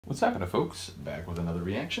What's happening, folks? Back with another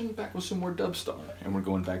reaction, back with some more Dubstar. And we're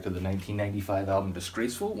going back to the 1995 album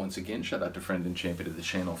Disgraceful. Once again, shout out to friend and champion of the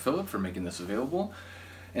channel, Philip, for making this available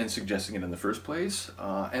and suggesting it in the first place.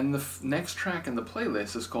 And the next track in the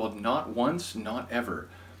playlist is called Not Once, Not Ever.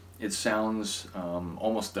 It sounds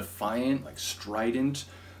almost defiant, like strident,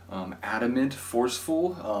 adamant,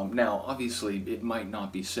 forceful. Now, obviously, it might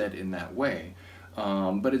not be said in that way,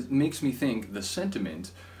 but it makes me think the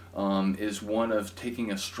sentiment is one of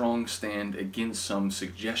taking a strong stand against some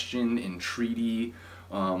suggestion, entreaty,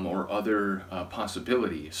 or other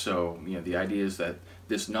possibility. So, you know, the idea is that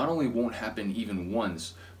this not only won't happen even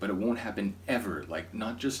once, but it won't happen ever. Like,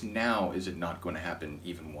 not just now is it not going to happen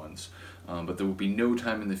even once, but there will be no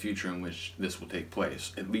time in the future in which this will take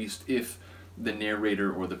place, at least if the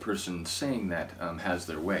narrator or the person saying that has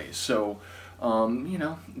their way. So, you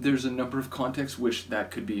know, there's a number of contexts which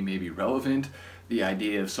that could be maybe relevant. The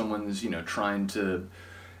idea of someone's, you know, trying to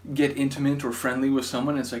get intimate or friendly with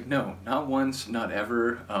someone, it's like, no, not once, not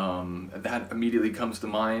ever. That immediately comes to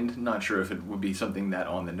mind. Not sure if it would be something that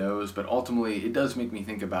on the nose, but ultimately it does make me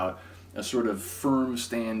think about a sort of firm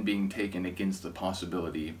stand being taken against the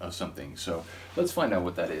possibility of something. So let's find out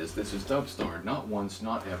what that is. This is Dubstar, Not Once,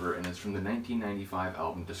 Not Ever, and it's from the 1995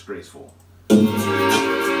 album Disgraceful.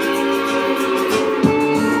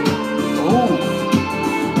 Oh!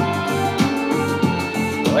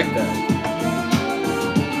 I like that.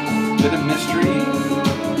 Bit of mystery.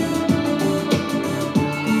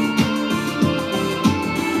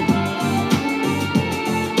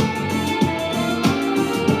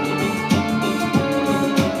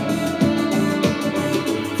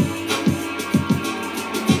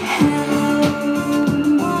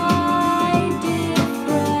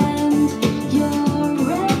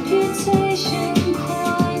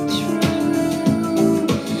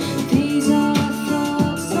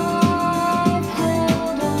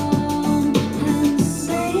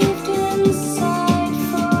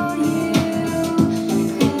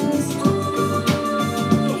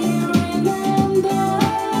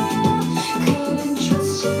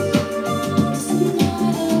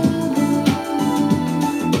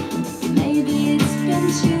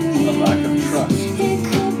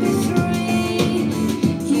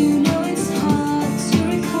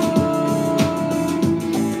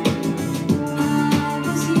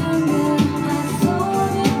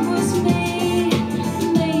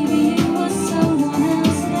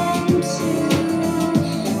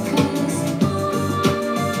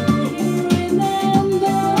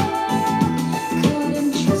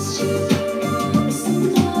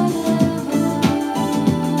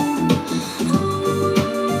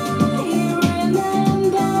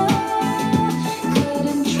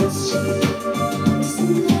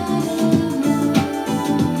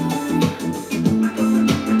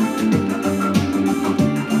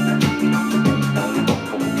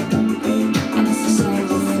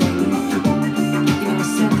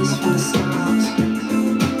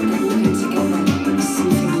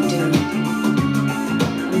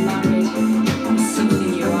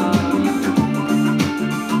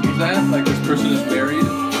 Like this person is married.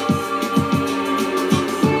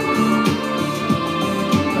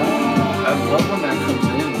 I love when that comes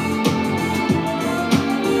in.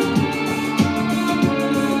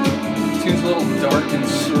 It seems a little dark and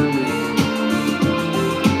surly.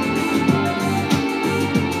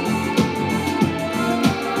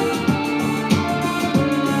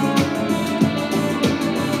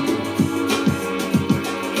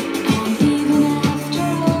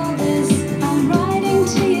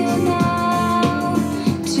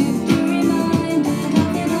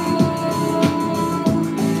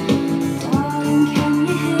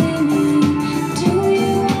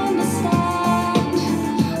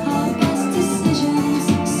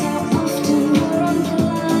 Decisions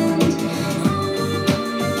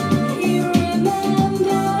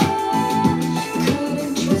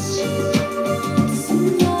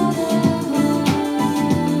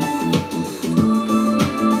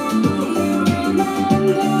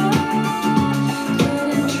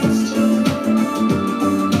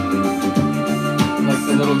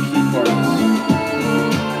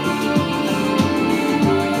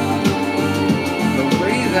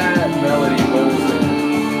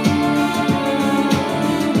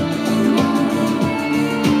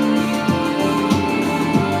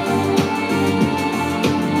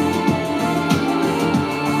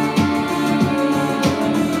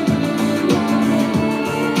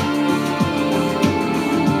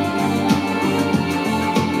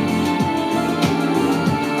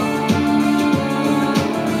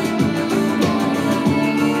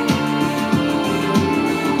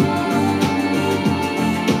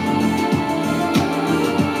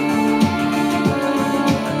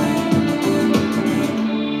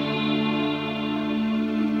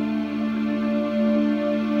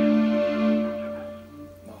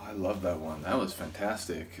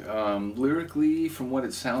fantastic. Lyrically, from what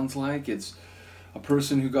it sounds like, it's a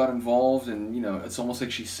person who got involved, and you know, it's almost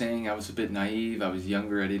like she's saying, I was a bit naive, I was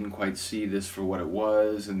younger, I didn't quite see this for what it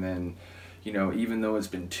was, and then, you know, even though it's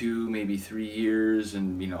been 2, maybe 3 years,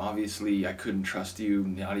 and you know, obviously I couldn't trust you,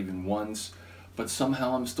 not even once, but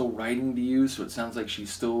somehow I'm still writing to you, so it sounds like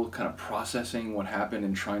she's still kind of processing what happened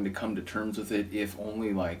and trying to come to terms with it, if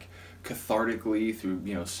only like cathartically through,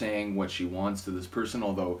 you know, saying what she wants to this person.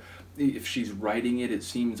 Although if she's writing it, it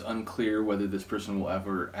seems unclear whether this person will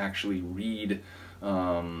ever actually read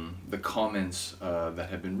the comments that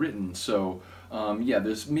have been written. So yeah,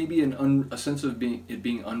 there's maybe a sense of it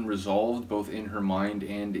being unresolved both in her mind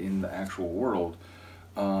and in the actual world.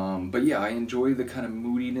 But yeah, I enjoy the kind of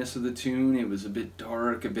moodiness of the tune. It was a bit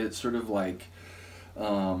dark, a bit sort of like,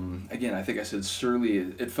 again, I think I said surly.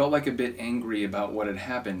 It felt like a bit angry about what had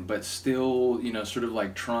happened, but still, you know, sort of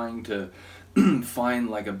like trying to find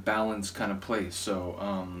like a balanced kind of place. So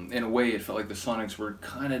in a way, it felt like the Sonics were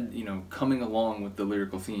kind of, you know, coming along with the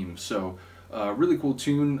lyrical theme. So really cool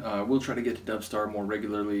tune. We'll try to get to Dubstar more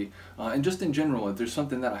regularly, and just in general, if there's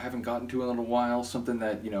something that I haven't gotten to in a little while, something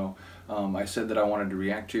that, you know, I said that I wanted to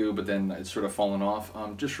react to, but then it's sort of fallen off,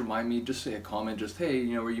 just remind me, just say a comment, just, hey,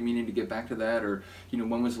 you know, are you meaning to get back to that, or, you know,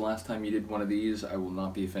 when was the last time you did one of these? I will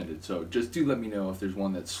not be offended. So just do let me know if there's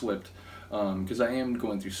one that slipped, because I am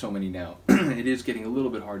going through so many now. It is getting a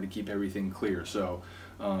little bit hard to keep everything clear. So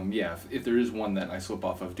yeah, if there is one that I slip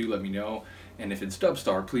off of, do let me know. And if it's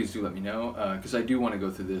Dubstar, please do let me know, because I do want to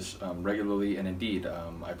go through this regularly, and indeed,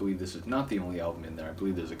 I believe this is not the only album in there. I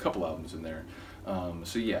believe there's a couple albums in there.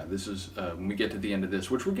 So yeah, this is, when we get to the end of this,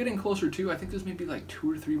 which we're getting closer to, I think there's maybe like 2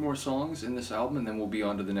 or 3 more songs in this album, and then we'll be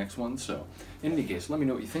on to the next one. So in any case, let me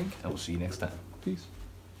know what you think, and we'll see you next time. Peace.